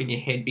get stuck in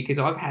your head? Because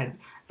I've had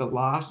the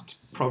last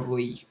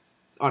probably,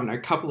 I don't know,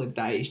 couple of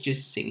days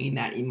just singing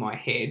that in my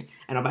head,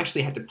 and I've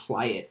actually had to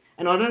play it.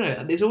 And I don't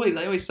know, they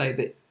always say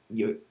that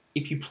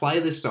if you play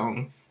the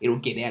song, it'll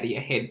get out of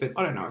your head, but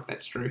I don't know if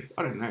that's true.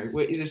 I don't know.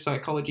 Is there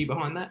psychology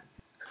behind that?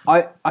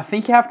 I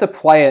think you have to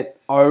play it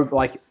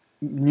over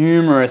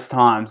numerous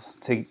times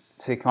to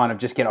kind of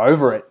just get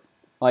over it,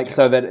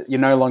 so that you're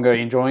no longer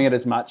enjoying it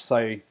as much,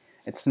 so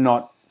it's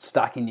not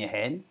stuck in your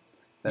head.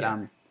 But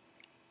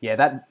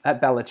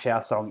that Bella Ciao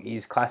song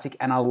is classic,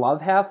 and I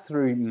love how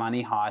through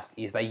Money Heist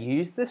is they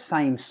use the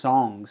same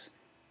songs,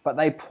 but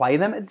they play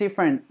them in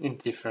different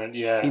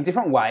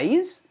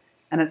ways,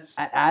 and it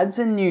adds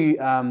a new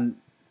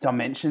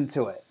dimension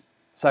to it.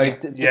 So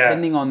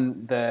depending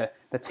on the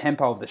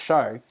tempo of the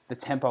show, the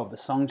tempo of the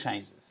song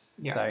changes.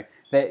 Yeah. So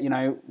that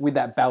with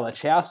that Bella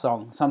Ciao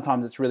song,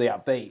 sometimes it's really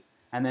upbeat,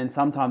 and then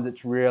sometimes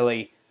it's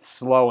really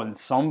slow and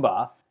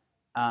somber.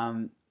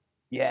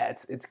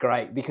 It's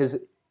great because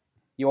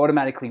you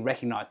automatically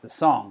recognise the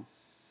song,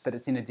 but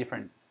it's in a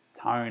different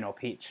tone or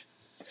pitch.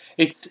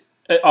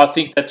 I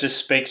think that just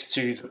speaks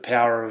to the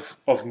power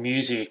of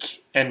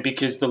music, and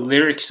because the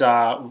lyrics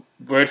are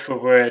word for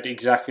word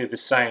exactly the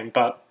same,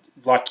 but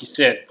like you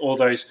said, all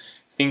those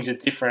things are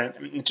different.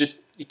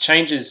 It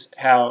changes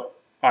how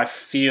I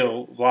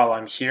feel while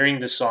I'm hearing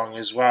the song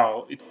as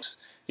well.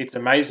 It's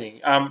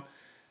amazing.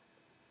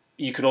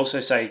 You could also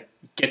say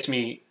gets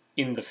me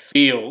in the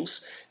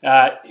feels.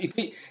 Have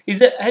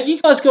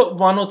you guys got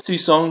one or two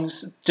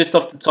songs just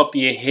off the top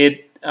of your head?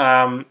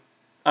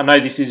 I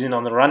know this isn't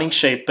on the running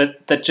sheet,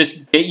 but that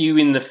just get you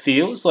in the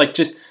feels.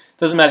 Just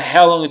doesn't matter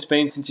how long it's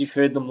been since you've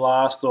heard them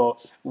last or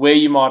where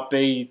you might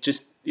be.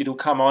 Just it'll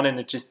come on and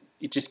it just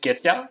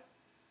gets you.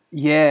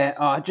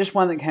 Yeah, just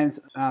one that came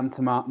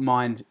to my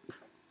mind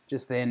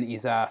just then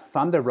is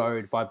Thunder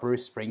Road by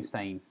Bruce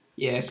Springsteen.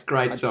 Yes,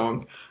 great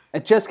song.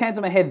 It just came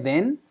to my head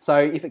then, so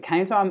if it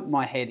came to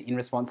my head in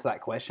response to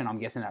that question, I'm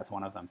guessing that's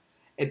one of them.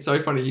 It's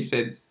so funny you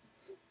said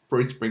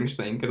Bruce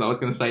Springsteen because I was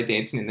going to say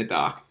Dancing in the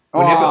Dark.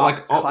 Whenever,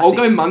 I'll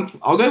go months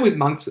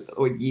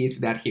or years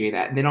without hearing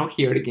that, and then I'll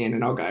hear it again,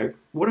 and I'll go,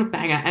 "What a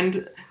banger!"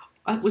 And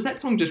was that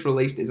song just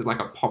released as a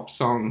pop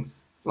song,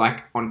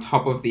 on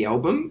top of the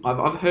album?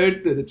 I've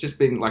heard that it's just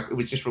been it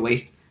was just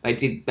released.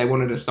 They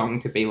wanted a song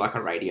to be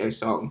a radio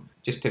song,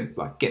 just to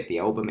get the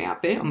album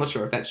out there. I'm not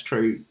sure if that's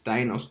true,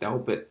 Dane or Stel,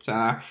 but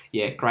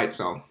great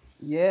song.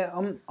 Yeah,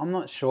 I'm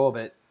not sure,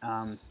 but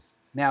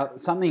now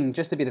something,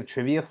 just a bit of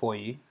trivia for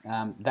you.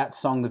 That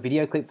song, the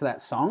video clip for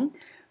that song,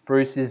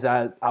 Bruce is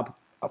up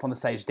on the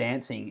stage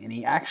dancing, and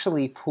he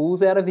actually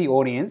pulls out of the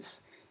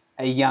audience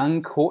a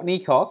young Courtney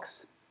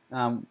Cox,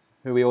 who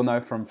we all know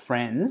from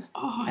Friends,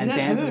 and that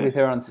dances hurt. with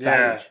her on stage.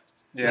 Yeah,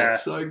 yeah,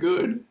 That's so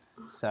good.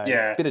 So,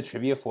 yeah. bit of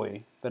trivia for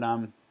you. But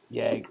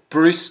yeah,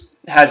 Bruce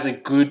has a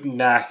good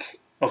knack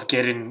of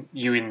getting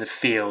you in the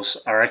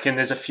feels. I reckon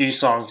there's a few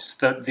songs.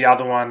 The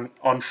other one,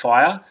 On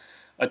Fire,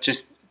 it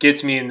just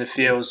gets me in the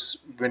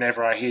feels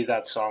whenever I hear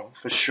that song,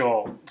 for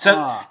sure.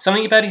 So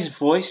something about his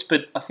voice,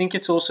 but I think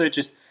it's also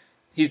just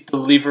his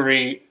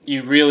delivery.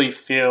 You really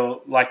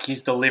feel like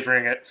he's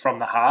delivering it from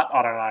the heart.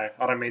 I don't know.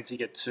 I don't mean to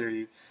get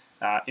too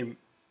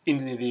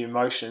into the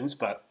emotions,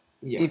 but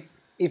Yeah.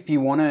 if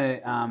you want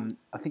to,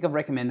 I think I've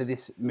recommended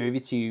this movie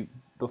to you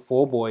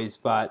before, boys,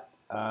 but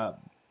now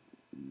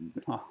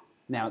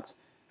it's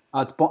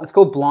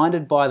called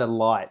Blinded by the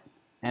Light,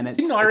 and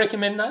didn't I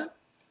recommend that?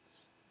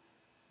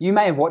 You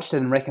may have watched it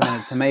and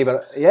recommended it to me,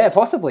 but yeah,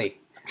 possibly.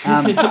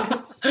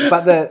 But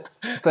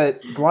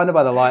Blinded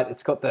by the Light,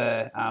 it's got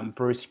the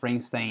Bruce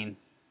Springsteen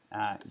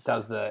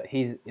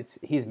it's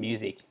his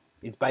music.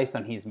 It's based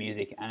on his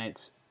music, and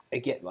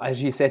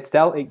as you said,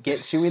 Stel, it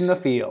gets you in the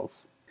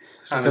feels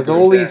because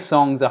all these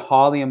songs are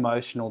highly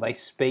emotional. They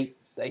speak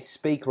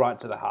right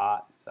to the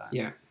heart. So.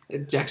 Yeah.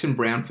 Jackson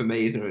Brown for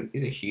me is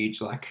a huge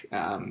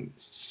songwriter,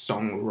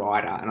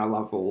 and I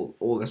love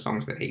all the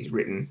songs that he's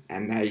written,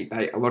 and they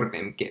a lot of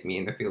them get me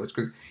in the feels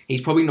because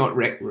he's probably not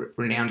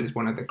renowned as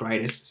one of the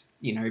greatest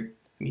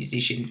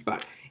musicians,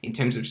 but in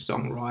terms of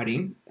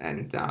songwriting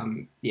and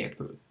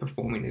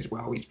performing as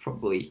well, he's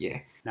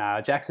probably No,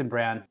 Jackson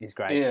Brown is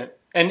great. Yeah,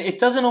 and it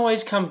doesn't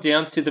always come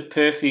down to the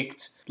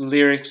perfect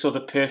lyrics or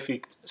the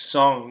perfect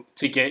song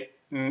to get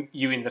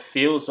you in the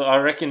feels. I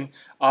reckon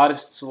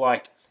artists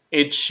like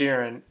Ed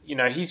Sheeran,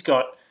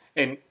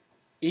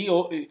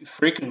 he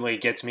frequently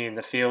gets me in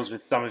the feels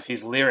with some of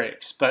his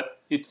lyrics, but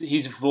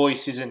his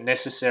voice isn't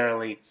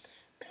necessarily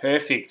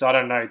perfect. I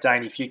don't know,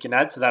 Dane, if you can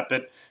add to that,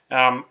 but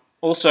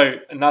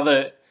also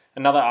another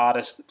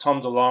artist,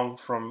 Tom DeLonge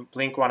from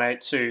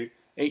Blink-182,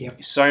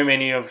 so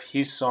many of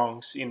his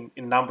songs in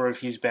a number of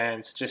his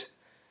bands just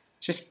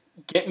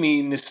get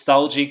me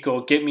nostalgic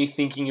or get me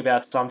thinking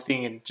about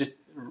something and just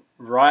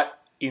right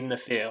in the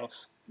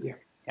feels. Yeah.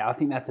 Yeah, I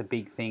think that's a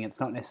big thing. It's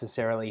not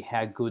necessarily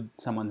how good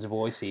someone's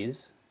voice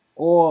is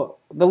or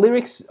the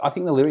lyrics. I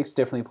think the lyrics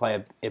definitely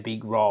play a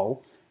big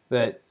role.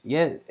 But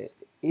yeah,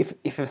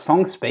 if a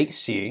song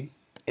speaks to you,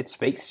 it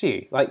speaks to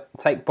you. Like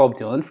take Bob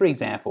Dylan, for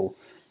example.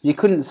 You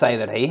couldn't say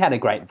that he had a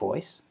great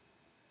voice,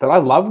 but I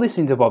love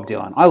listening to Bob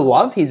Dylan. I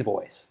love his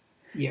voice.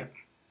 Yeah.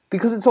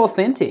 Because it's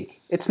authentic.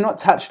 It's not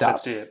touched up.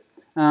 That's it.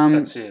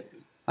 That's it.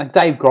 Like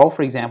Dave Grohl,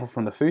 for example,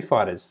 from the Foo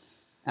Fighters.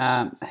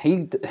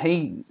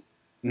 He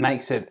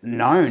makes it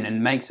known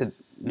and makes it,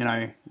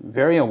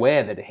 very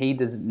aware that he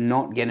does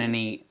not get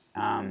any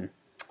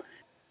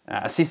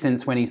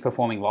assistance when he's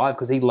performing live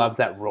because he loves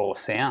that raw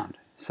sound.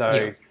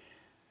 So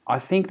I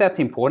think that's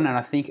important, and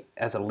I think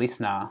as a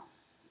listener,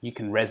 you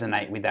can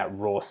resonate with that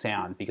raw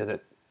sound because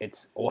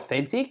it's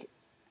authentic.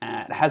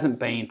 It hasn't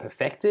been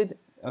perfected.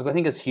 As I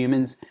think as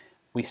humans,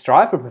 we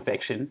strive for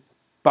perfection,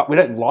 but we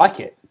don't like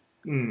it.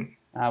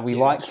 We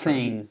like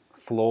seeing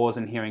flaws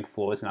and hearing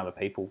flaws in other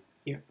people.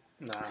 Yeah.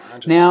 No,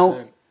 100%.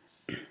 Now,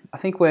 I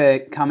think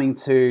we're coming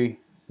to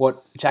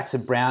what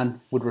Jackson Brown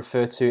would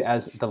refer to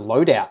as the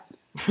loadout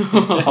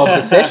of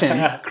the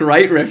session.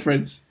 Great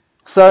reference.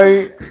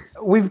 So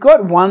we've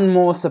got one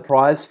more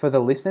surprise for the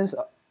listeners.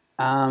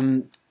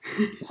 Seattle,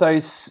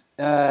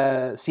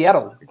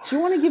 do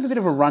you want to give a bit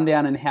of a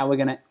rundown on how we're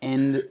going to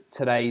end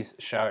today's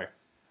show?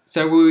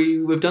 So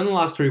we've done the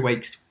last 3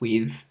 weeks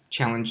with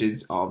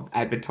challenges of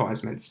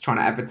advertisements, trying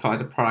to advertise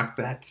a product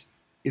that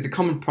is a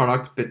common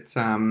product, but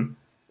trying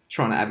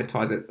to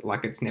advertise it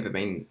like it's never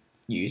been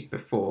used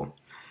before.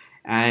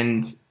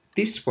 And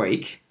this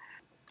week,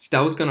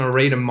 Stell's going to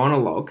read a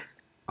monologue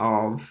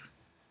of...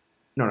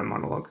 Not a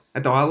monologue, a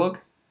dialogue?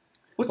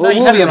 Well, it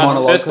will be a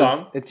monologue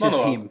because it's just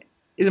him.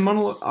 Is a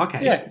monologue?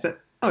 Okay. Yeah. Is that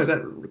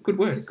a good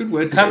word? Good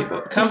word.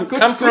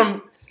 Come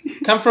from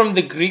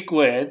the Greek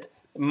word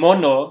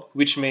mono,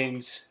 which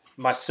means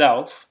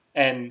myself,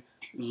 and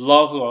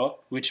logo,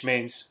 which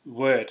means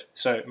word.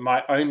 So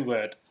my own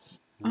word.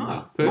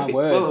 Ah, perfect. My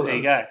word. Well, There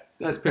you go.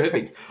 That's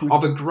perfect.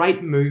 Of a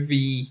great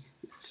movie.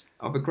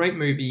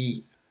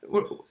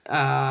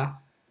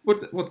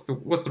 What's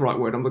the right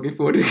word I'm looking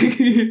for? Do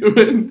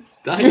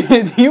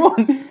you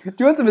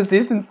want some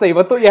assistance, Steve?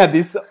 I thought you had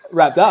this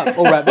wrapped up.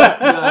 No,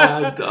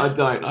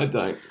 I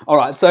don't. All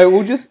right, so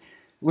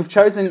we've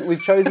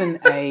chosen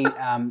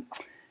a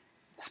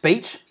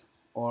speech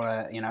or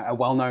a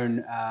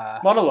well-known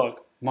Monologue.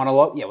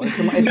 Yeah, well,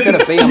 it's going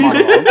to be a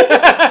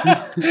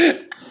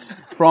monologue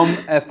from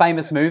a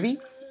famous movie,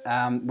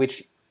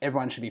 which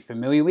everyone should be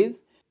familiar with,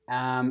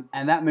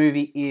 and that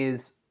movie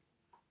is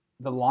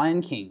The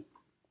Lion King,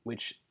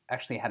 which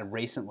actually had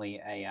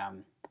recently a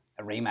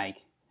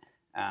remake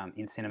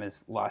in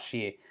cinemas last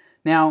year.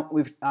 Now,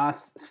 we've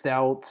asked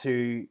Stel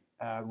to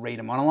read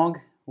a monologue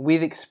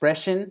with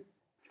expression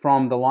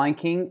from The Lion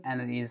King,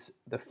 and it is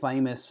the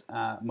famous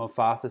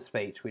Mufasa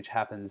speech, which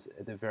happens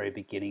at the very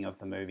beginning of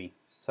the movie.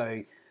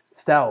 So,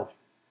 Stel,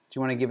 do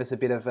you want to give us a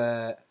bit of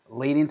a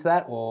lead into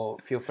that, or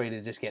feel free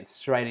to just get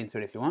straight into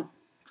it if you want?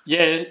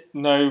 Yeah,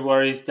 no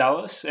worries,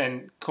 Dallas,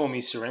 and call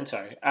me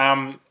Sorrento.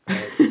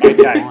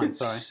 Okay.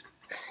 Sorry.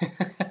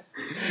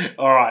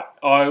 All right,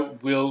 I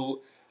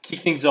will kick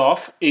things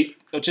off.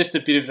 Just a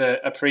bit of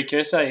a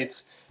precursor.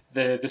 It's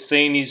the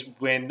scene is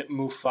when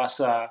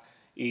Mufasa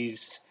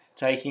is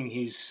taking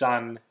his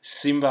son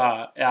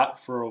Simba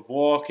out for a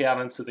walk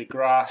out into the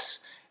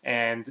grass,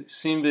 and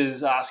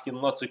Simba's asking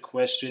lots of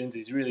questions.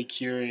 He's really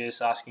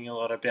curious, asking a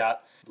lot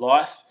about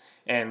life,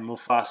 and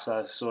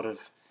Mufasa sort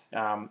of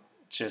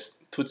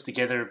just puts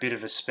together a bit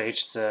of a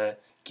speech to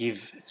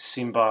give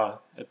Simba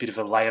a bit of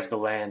a lay of the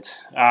land.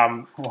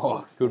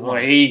 Good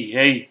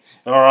one.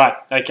 All right,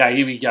 okay,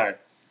 here we go.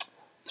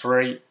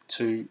 3,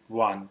 2,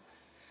 1.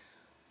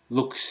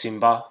 Look,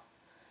 Simba,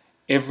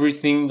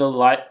 everything the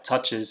light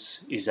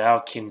touches is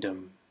our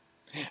kingdom.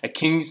 A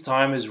king's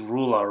time as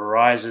ruler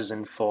rises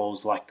and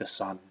falls like the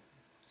sun.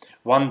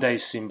 One day,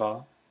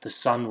 Simba, the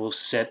sun will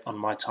set on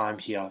my time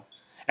here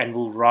and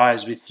will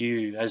rise with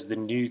you as the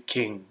new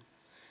king.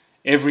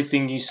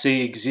 Everything you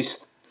see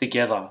exists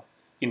together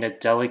in a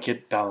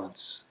delicate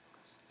balance.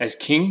 As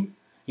king,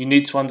 you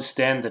need to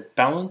understand that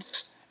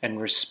balance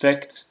and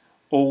respect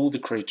all the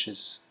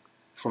creatures,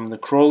 from the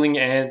crawling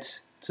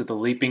ant to the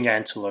leaping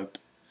antelope.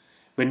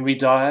 When we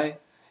die,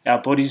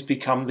 our bodies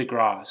become the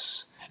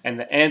grass, and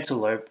the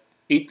antelope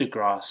eat the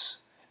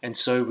grass, and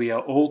so we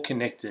are all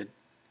connected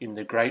in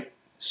the great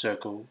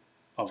circle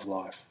of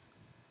life.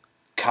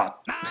 Cut.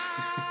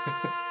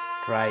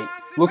 Great.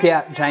 Look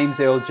out, James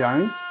Earl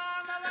Jones.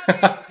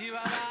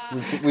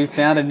 We've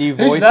found a new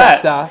Who's voice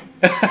that? actor.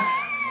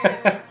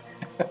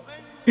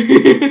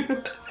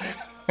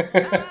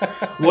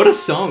 What a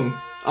song.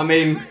 I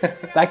mean,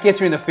 That gets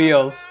you in the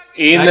feels.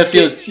 In that the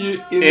fields gets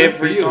you in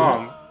every the feels.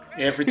 time.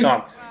 Every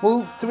time.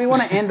 Well, do we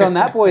want to end on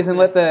that, boys, and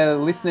let the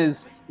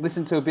listeners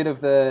listen to a bit of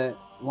the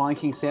Lion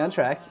King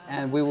soundtrack,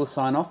 and we will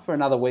sign off for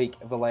another week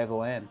of The Lay of the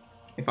Land.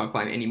 If I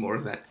play any more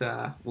of that,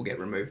 we'll get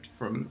removed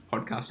from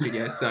podcast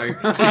studios, so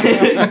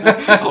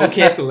I'll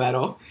cancel that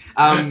off.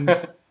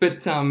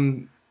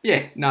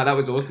 Yeah, no, that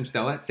was awesome,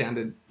 Stella. That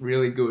sounded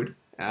really good.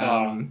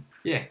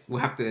 Yeah,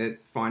 we'll have to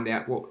find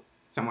out what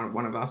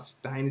one of us,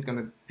 Dane, is going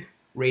to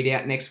read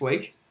out next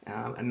week.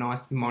 A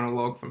nice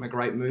monologue from a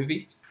great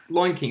movie.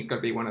 Lion King's got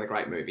to be one of the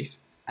great movies.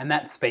 And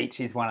that speech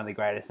is one of the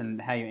greatest, and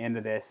how you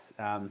ended this,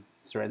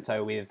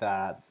 Sorrento, with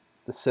the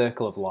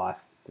circle of life.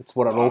 That's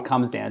what it all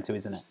comes down to,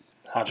 isn't it?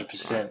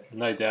 100%,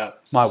 no doubt.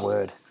 My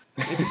word.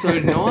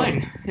 Episode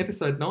 9.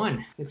 Episode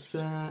 9. It's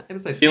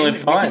episode Feeling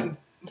 10. fine.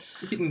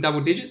 We're hitting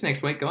double digits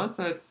next week, guys,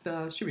 so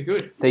it should be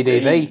good.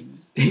 DDV.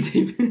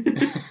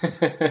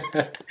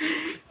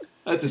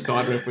 That's a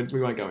side reference.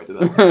 We won't go into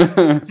that.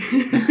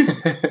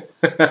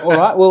 All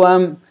right.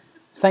 Well,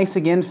 thanks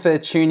again for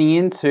tuning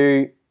in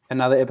to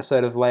another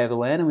episode of Lay of the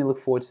Land, and we look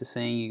forward to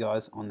seeing you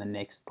guys on the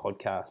next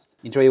podcast.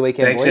 Enjoy your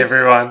weekend, Thanks, boys.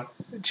 everyone.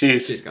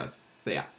 Cheers. Cheers, guys. See ya.